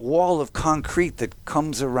wall of concrete that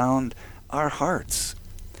comes around our hearts.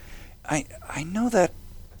 I know that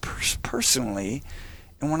personally.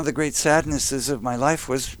 And one of the great sadnesses of my life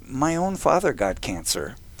was my own father got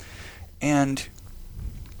cancer. And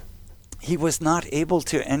he was not able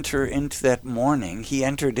to enter into that mourning. He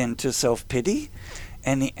entered into self-pity,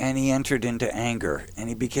 and he entered into anger. And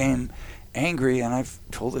he became angry, and I've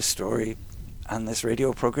told this story on this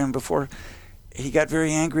radio program before. He got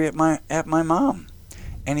very angry at my mom,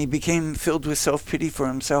 and he became filled with self-pity for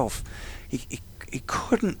himself. He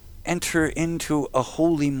couldn't enter into a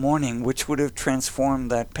holy mourning which would have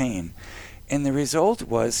transformed that pain. And the result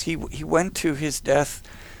was he went to his death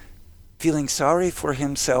feeling sorry for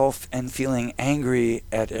himself and feeling angry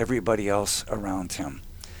at everybody else around him.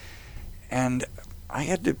 And I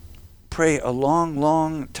had to pray a long,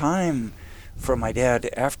 long time for my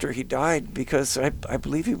dad after he died, because I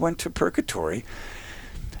believe he went to purgatory,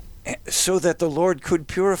 so that the Lord could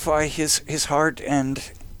purify his heart and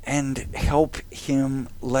help him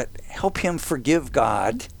forgive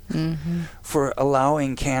God for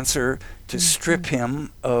allowing cancer to strip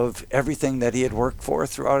him of everything that he had worked for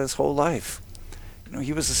throughout his whole life.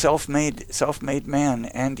 He was a self-made man,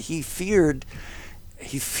 and he feared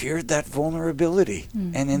he feared that vulnerability.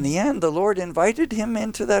 And in the end, the Lord invited him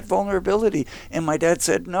into that vulnerability. And my dad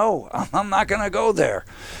said, no, I'm not going to go there.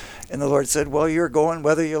 And the Lord said, well, you're going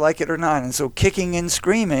whether you like it or not. And so kicking and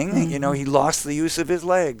screaming, he lost the use of his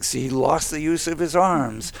legs. He lost the use of his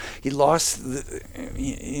arms. He lost,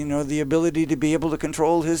 the ability to be able to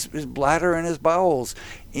control his bladder and his bowels.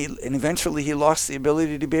 And eventually he lost the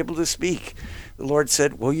ability to be able to speak. The Lord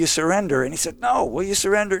said, will you surrender? And he said, no. Will you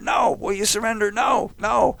surrender? No. Will you surrender? No.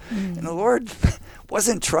 No. And the Lord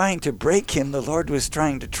wasn't trying to break him. The Lord was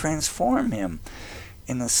trying to transform him.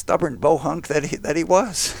 In the stubborn bohunk that he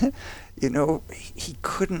was, he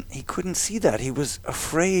couldn't see that. He was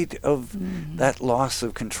afraid of that loss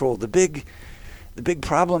of control. The big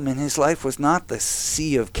problem in his life was not the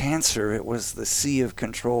sea of cancer; it was the sea of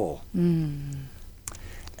control. And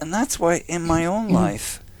that's why in my own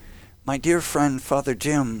life, my dear friend Father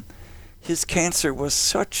Jim, his cancer was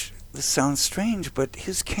such. This sounds strange, but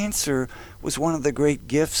his cancer was one of the great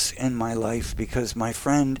gifts in my life because my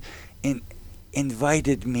friend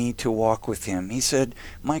invited me to walk with him. He said,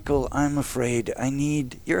 Michael, I'm afraid. I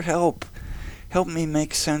need your help. Help me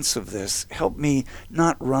make sense of this. Help me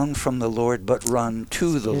not run from the Lord, but run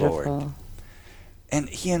to the Lord. And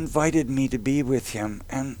he invited me to be with him.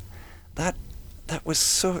 And that was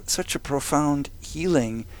such a profound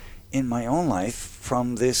healing in my own life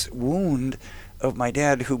from this wound of my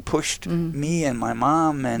dad who pushed me and my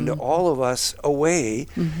mom and all of us away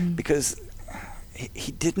because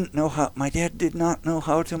he didn't know how. My dad did not know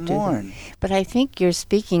how to mourn. But I think you're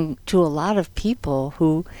speaking to a lot of people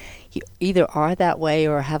who either are that way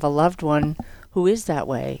or have a loved one who is that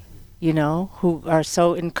way, who are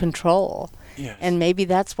so in control. Yes. And maybe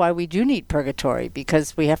that's why we do need purgatory,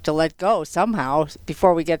 because we have to let go somehow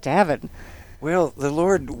before we get to heaven. Well, the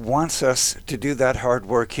Lord wants us to do that hard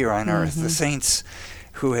work here on earth. The saints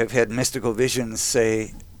who have had mystical visions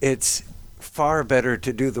say it's far better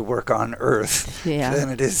to do the work on earth than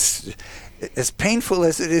it is. As painful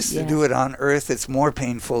as it is to do it on earth, it's more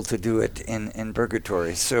painful to do it in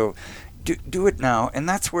purgatory. So do it now. And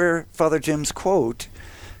that's where Father Jim's quote,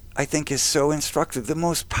 I think, is so instructive. The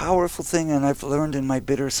most powerful thing, and I've learned in my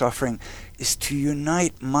bitter suffering, is to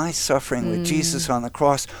unite my suffering with Jesus on the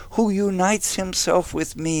cross, who unites himself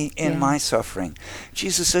with me in my suffering.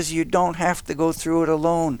 Jesus says, you don't have to go through it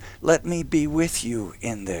alone. Let me be with you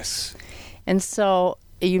in this. And so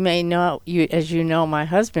you may know, as you know, my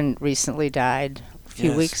husband recently died a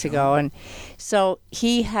few weeks ago. And so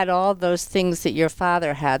he had all those things that your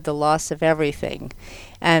father had, the loss of everything.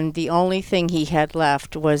 And the only thing he had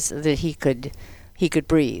left was that he could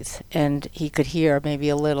breathe and he could hear maybe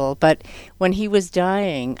a little. But when he was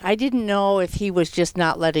dying, I didn't know if he was just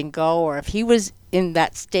not letting go or if he was in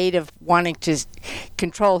that state of wanting to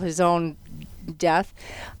control his own death.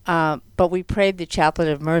 But we prayed the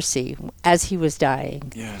Chaplet of Mercy as he was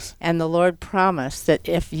dying. Yes. And the Lord promised that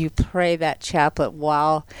if you pray that chaplet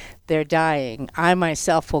while they're dying, I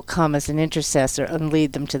myself will come as an intercessor and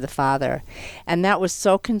lead them to the Father. And that was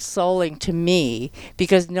so consoling to me,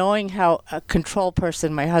 because knowing how a control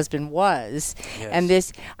person my husband was, and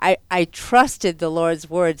this, I trusted the Lord's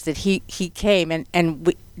words that he came,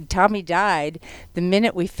 and Tommy died the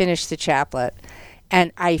minute we finished the chaplet.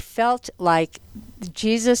 And I felt like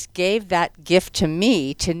Jesus gave that gift to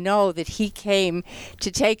me to know that he came to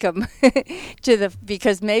take him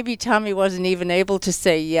because maybe Tommy wasn't even able to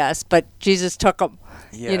say yes, but Jesus took him,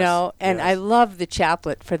 and I love the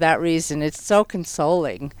chaplet for that reason. It's so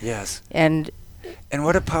consoling. Yes. And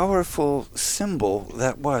what a powerful symbol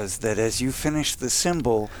that was, that as you finished the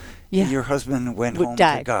symbol, your husband went home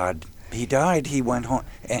to God. He died, he went home,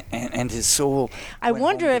 and his soul I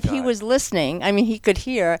wonder if he was listening. I mean, he could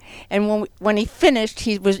hear, and when he finished,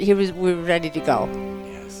 we were ready to go.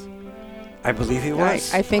 Yes. I believe he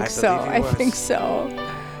was. I think so. I think so.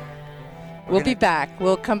 We'll be back.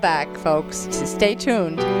 We'll come back, folks. So stay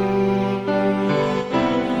tuned.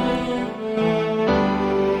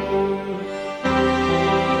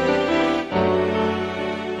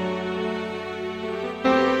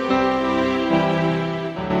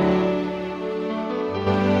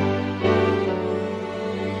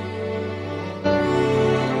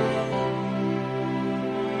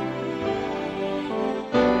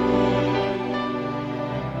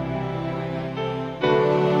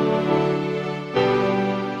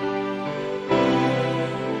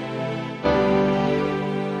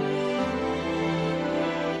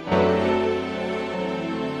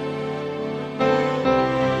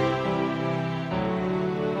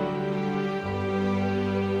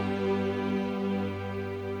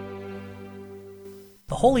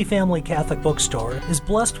 Holy Family Catholic Bookstore is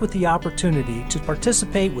blessed with the opportunity to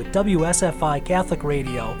participate with WSFI Catholic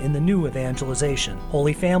Radio in the new evangelization.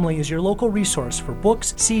 Holy Family is your local resource for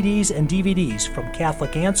books, CDs, and DVDs from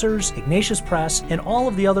Catholic Answers, Ignatius Press, and all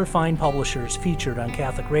of the other fine publishers featured on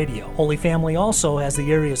Catholic Radio. Holy Family also has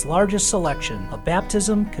the area's largest selection of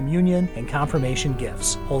baptism, communion, and confirmation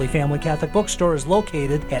gifts. Holy Family Catholic Bookstore is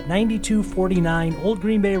located at 9249 Old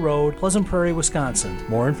Green Bay Road, Pleasant Prairie, Wisconsin.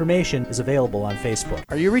 More information is available on Facebook.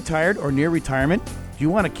 Are you retired or near retirement? Do you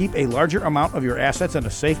want to keep a larger amount of your assets in a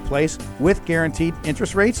safe place with guaranteed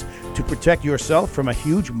interest rates to protect yourself from a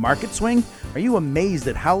huge market swing? Are you amazed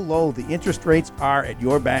at how low the interest rates are at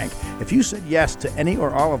your bank? If you said yes to any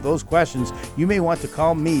or all of those questions, you may want to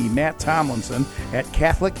call me, Matt Tomlinson, at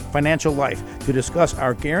Catholic Financial Life to discuss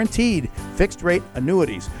our guaranteed fixed rate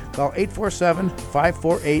annuities. Call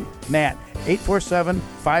 847-548-MATT,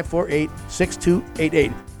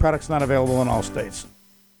 847-548-6288. Products not available in all states.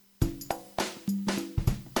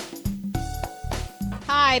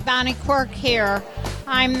 Hi, Bonnie Quirk here.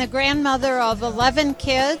 I'm the grandmother of 11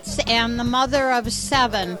 kids and the mother of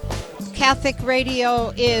 7. Catholic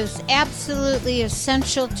radio is absolutely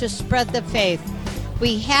essential to spread the faith.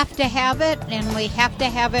 We have to have it, and we have to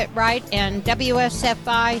have it right, and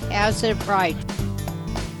WSFI has it right.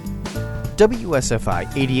 WSFI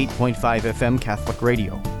 88.5 FM Catholic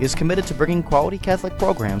Radio is committed to bringing quality Catholic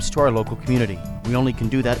programs to our local community. We only can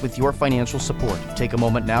do that with your financial support. Take a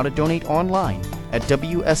moment now to donate online at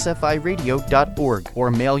WSFIRadio.org or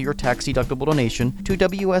mail your tax-deductible donation to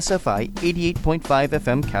WSFI 88.5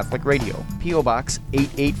 FM Catholic Radio, P.O. Box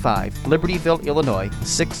 885, Libertyville, Illinois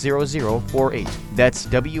 60048. That's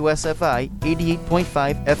WSFI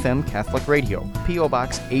 88.5 FM Catholic Radio, P.O.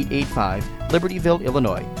 Box 885, Libertyville,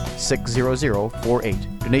 Illinois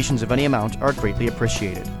 60048. Donations of any amount are greatly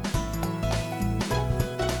appreciated.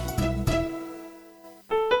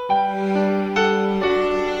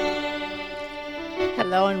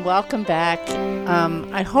 Hello and welcome back.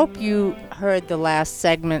 I hope you heard the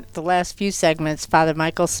last few segments. Father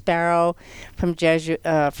Michael Sparrow from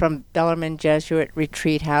Bellarmine Jesuit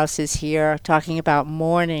Retreat House is here talking about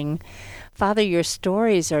mourning. Father, your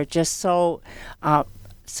stories are just so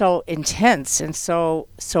intense and so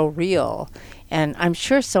real. And I'm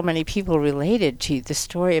sure so many people related to the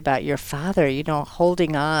story about your father,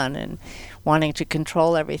 holding on and wanting to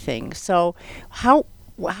control everything. So how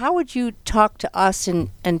would you talk to us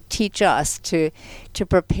and teach us to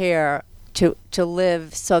prepare to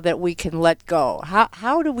live so that we can let go?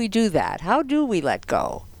 How do we do that? How do we let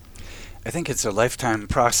go? I think it's a lifetime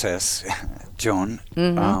process, Joan.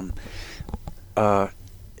 Mm-hmm.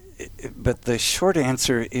 But the short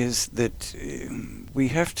answer is that we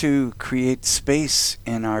have to create space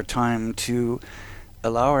in our time to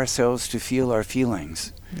allow ourselves to feel our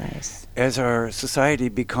feelings. Nice. As our society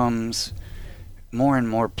becomes more and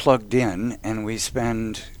more plugged in, and we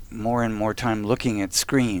spend more and more time looking at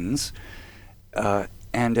screens,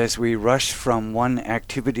 and as we rush from one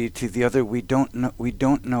activity to the other, we don't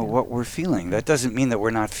know what we're feeling. That doesn't mean that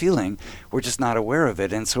we're not feeling; we're just not aware of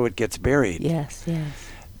it, and so it gets buried. Yes.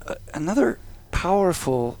 Another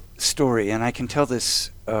powerful story, and I can tell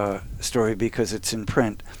this story because it's in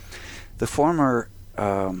print. The former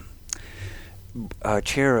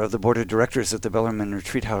chair of the board of directors at the Bellarmine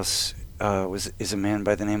Retreat House is a man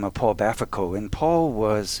by the name of Paul Baffico, and Paul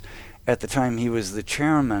was, at the time, he was the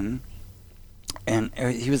chairman, and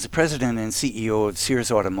he was the president and CEO of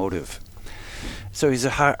Sears Automotive. So he's a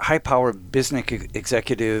high-power business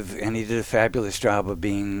executive, and he did a fabulous job of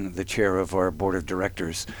being the chair of our board of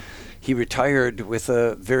directors. He retired with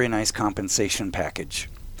a very nice compensation package.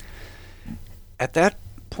 At that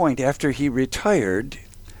point, after he retired,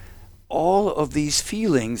 all of these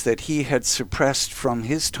feelings that he had suppressed from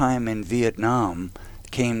his time in Vietnam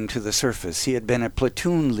came to the surface. He had been a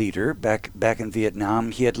platoon leader back in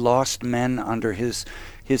Vietnam. He had lost men under his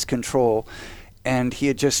control, and he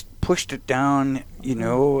had just pushed it down,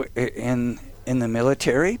 in the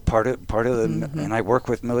military. Part of the, and I work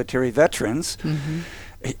with military veterans. Mm-hmm.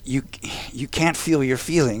 You can't feel your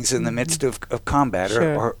feelings in the midst of combat,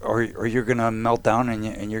 Sure. or you're gonna melt down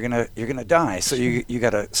and you're gonna die. So Sure. you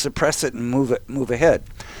gotta suppress it and move ahead.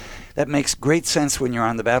 That makes great sense when you're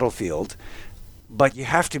on the battlefield, but you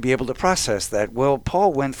have to be able to process that. Well,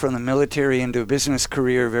 Paul went from the military into a business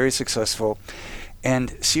career, very successful,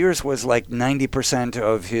 and Sears was like 90%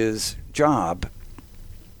 of his job.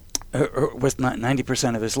 Was not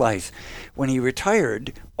 90% of his life. When he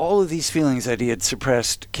retired, all of these feelings that he had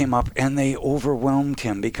suppressed came up, and they overwhelmed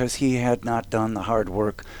him because he had not done the hard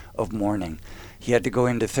work of mourning. He had to go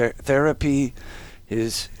into therapy.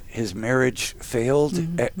 His marriage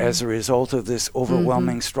failed as a result of this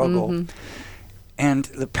overwhelming struggle. And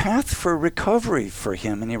the path for recovery for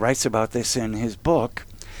him, and he writes about this in his book,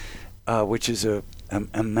 which is a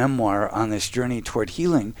memoir on this journey toward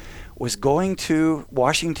healing, was going to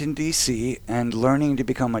Washington, D.C. and learning to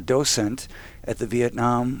become a docent at the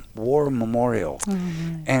Vietnam War Memorial,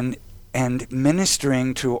 and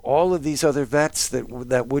ministering to all of these other vets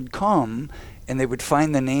that would come, and they would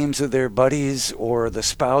find the names of their buddies or the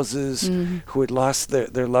spouses who had lost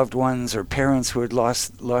their loved ones, or parents who had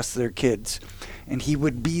lost their kids, and he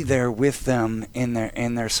would be there with them in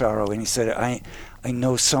their sorrow. And he said, I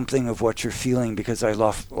know something of what you're feeling because I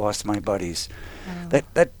lost my buddies.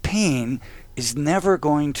 That pain is never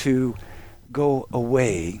going to go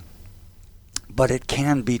away, but it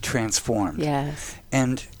can be transformed. Yes.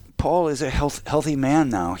 And Paul is a healthy man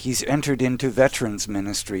now. He's entered into veterans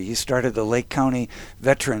ministry. He started the Lake County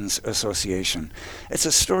Veterans Association.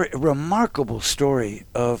 It's a remarkable story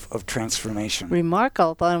of transformation.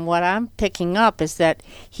 Remarkable. And what I'm picking up is that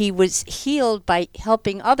he was healed by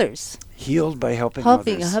helping others. Healed by helping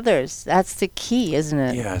others. That's the key, isn't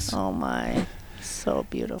it? Yes. Oh, my. So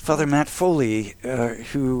beautiful. Father Matt Foley,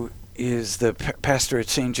 who is the pastor at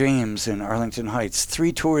St. James in Arlington Heights,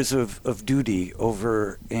 3 tours of duty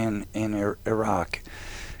over in Iraq,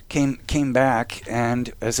 came back,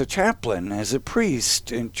 and as a chaplain, as a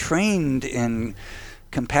priest, and trained in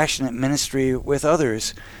compassionate ministry with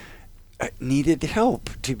others, needed help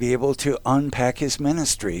to be able to unpack his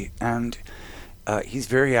ministry. And he's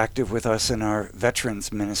very active with us in our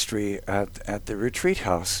veterans ministry at the retreat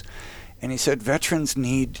house. And he said veterans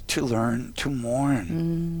need to learn to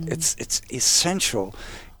mourn. It's essential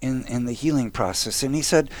in the healing process. And he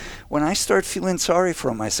said, when I start feeling sorry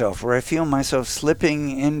for myself, or I feel myself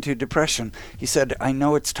slipping into depression, he said, I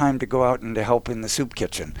know it's time to go out and to help in the soup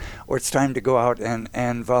kitchen, or it's time to go out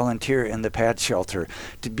and volunteer in the pad shelter,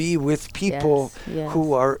 to be with people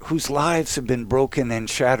whose lives have been broken and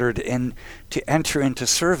shattered, and to enter into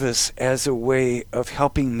service as a way of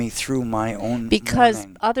helping me through my own because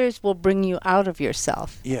mourning. Others will bring you out of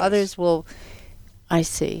yourself. Yes. Others will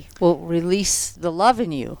release the love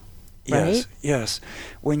in you, right? Yes.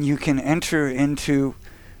 When you can enter into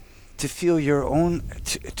to feel your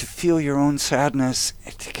own sadness,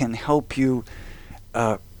 it can help you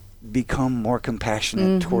become more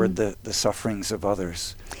compassionate toward the sufferings of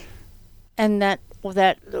others. And that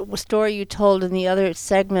story you told in the other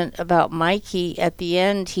segment about Mikey, at the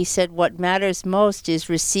end, he said, what matters most is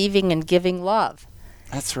receiving and giving love.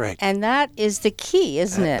 That's right. And that is the key,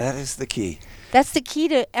 isn't it? That is the key. That's the key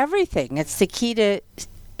to everything. It's the key to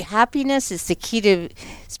happiness. It's the key to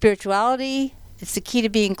spirituality. It's the key to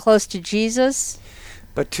being close to Jesus.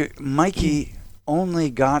 But Mikey only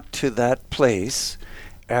got to that place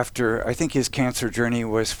after, I think his cancer journey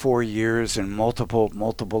was 4 years and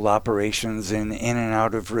multiple operations and in and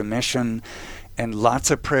out of remission, and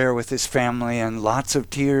lots of prayer with his family and lots of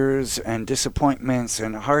tears and disappointments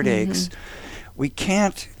and heartaches. We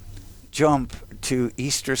can't jump to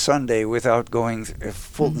Easter Sunday without going,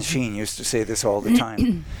 Fulton Sheen used to say this all the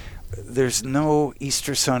time, there's no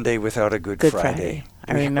Easter Sunday without a Good Friday.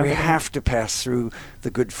 I remember we have to pass through the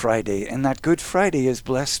Good Friday, and that Good Friday is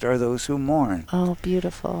blessed are those who mourn. Oh,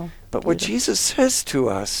 beautiful. But what Jesus says to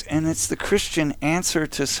us, and it's the Christian answer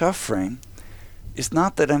to suffering, is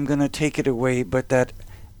not that I'm going to take it away, but that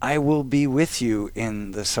I will be with you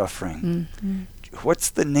in the suffering. What's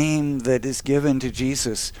the name that is given to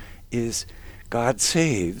Jesus is God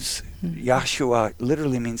saves. Yahshua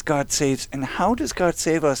literally means God saves. And how does God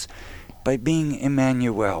save us? By being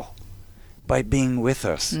Emmanuel, by being with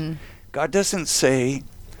us. God doesn't say,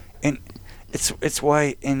 and it's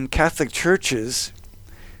why in Catholic churches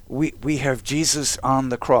we have Jesus on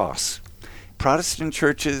the cross. Protestant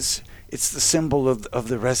churches, it's the symbol of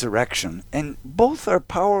the resurrection. And both are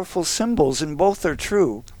powerful symbols, and both are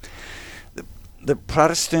true. The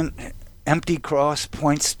Protestant empty cross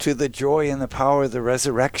points to the joy and the power of the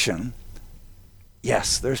resurrection.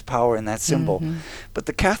 Yes, there's power in that symbol. But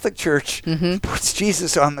the Catholic Church puts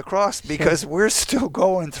Jesus on the cross because we're still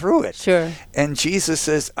going through it. And Jesus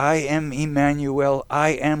says, I am Emmanuel. I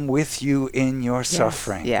am with you in your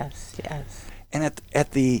suffering. Yes. And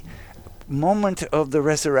at the moment of the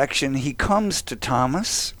resurrection, he comes to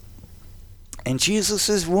Thomas, and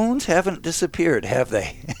Jesus' wounds haven't disappeared, have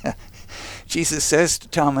they? Jesus says to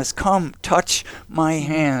Thomas, come, touch my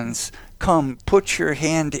hands. Come, put your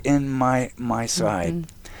hand in my side.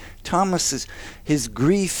 Thomas, his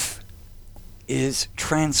grief is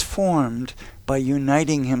transformed by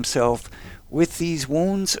uniting himself with these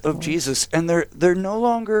wounds of Jesus. And they're no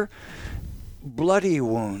longer bloody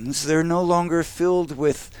wounds. They're no longer filled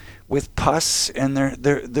with pus, and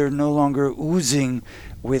they're no longer oozing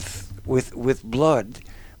with blood,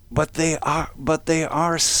 but they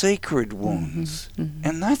are sacred wounds.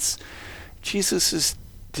 And that's Jesus'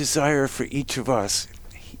 desire for each of us.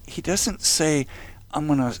 He doesn't say, I'm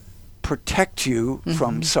going to protect you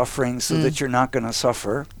from suffering so that you're not going to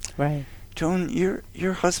suffer. Right. Joan,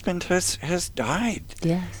 your husband has died.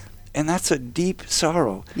 Yes. And that's a deep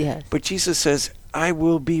sorrow. Yes. But Jesus says, I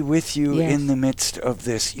will be with you Yes. in the midst of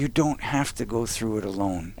this. You don't have to go through it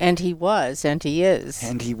alone. And he was, and he is.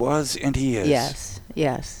 And he was, and he is.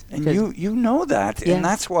 Yes. And you know that. Yes. And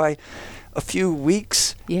that's why a few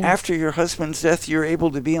weeks Yes. after your husband's death, you're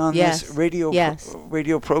able to be on Yes. this radio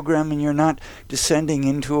program, and you're not descending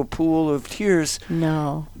into a pool of tears.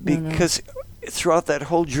 No. Because throughout that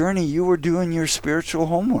whole journey, you were doing your spiritual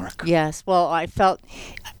homework. Yes. Well, I felt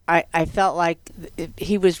like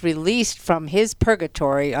he was released from his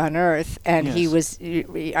purgatory on earth, and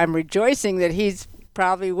I'm rejoicing that he's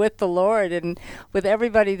probably with the Lord and with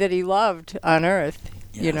everybody that he loved on earth.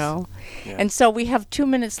 Yes. Yes. And so we have 2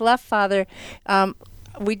 minutes left, Father.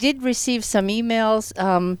 We did receive some emails.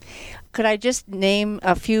 Could I just name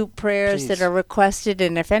a few prayers that are requested?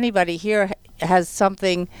 And if anybody here has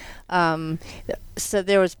something, so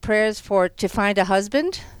there was prayers to find a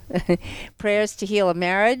husband, prayers to heal a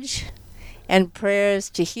marriage, and prayers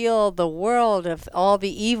to heal the world of all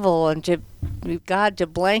the evil, and to God to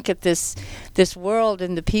blanket this world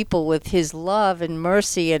and the people with His love and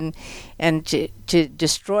mercy, and to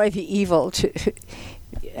destroy the evil.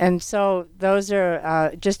 And so those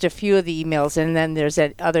are just a few of the emails, and then there's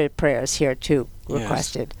other prayers here too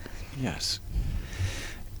requested. Yes.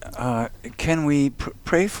 Can we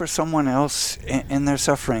pray for someone else in their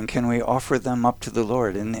suffering? Can we offer them up to the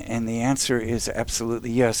Lord? And the answer is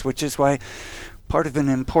absolutely yes, which is why part of an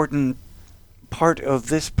important part of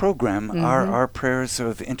this program are our prayers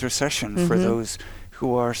of intercession for those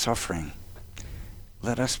who are suffering.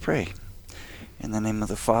 Let us pray. In the name of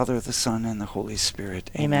the Father, the Son, and the Holy Spirit.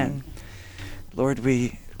 Amen. Lord,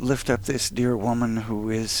 we lift up this dear woman who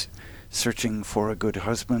is searching for a good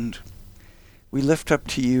husband. We lift up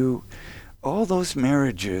to you all those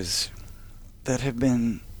marriages that have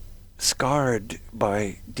been scarred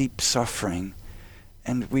by deep suffering,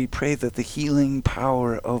 and we pray that the healing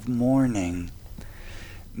power of mourning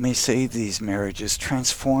may save these marriages,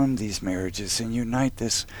 transform these marriages, and unite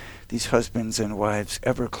these husbands and wives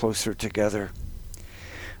ever closer together.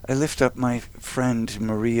 I lift up my friend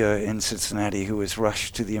Maria in Cincinnati, who was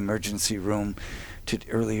rushed to the emergency room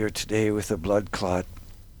earlier today with a blood clot.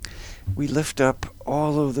 We lift up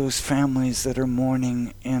all of those families that are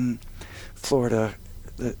mourning in Florida,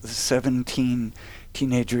 the 17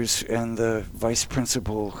 teenagers and the vice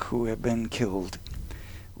principal who have been killed.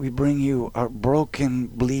 We bring you our broken,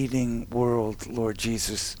 bleeding world, Lord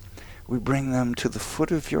Jesus. We bring them to the foot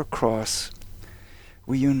of your cross.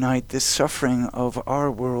 We unite this suffering of our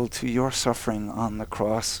world to your suffering on the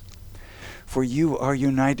cross. For you are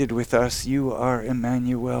united with us. You are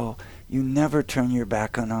Emmanuel. You never turn your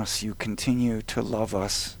back on us. You continue to love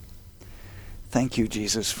us. Thank you,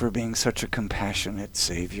 Jesus, for being such a compassionate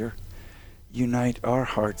Savior. Unite our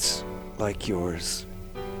hearts like yours.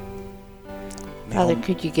 Father,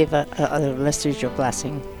 could you give other listeners your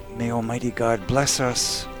blessing? May Almighty God bless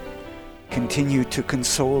us, continue to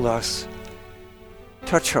console us,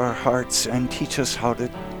 touch our hearts, and teach us how to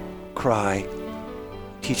cry.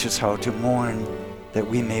 Teach us how to mourn, that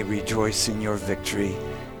we may rejoice in your victory.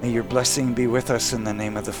 May your blessing be with us in the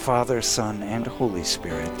name of the Father, Son, and Holy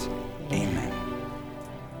Spirit. Amen.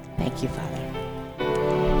 Thank you, Father.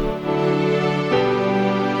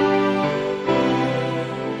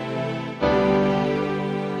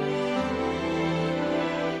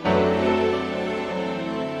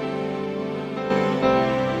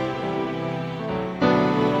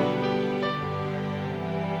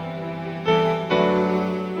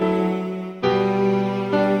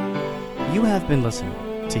 You have been listening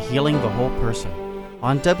to Healing the Whole Person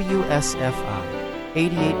on WSFI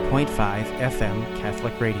 88.5 FM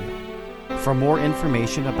Catholic Radio. For more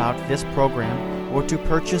information about this program or to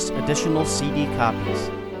purchase additional CD copies,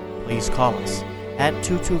 please call us at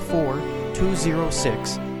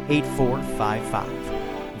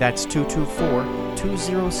 224-206-8455. That's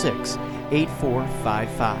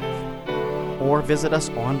 224-206-8455. Or visit us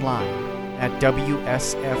online at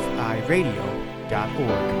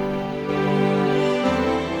WSFIRadio.org.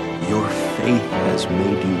 Your faith has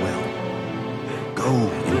made you well. Go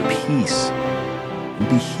in peace and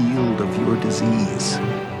be healed of your disease.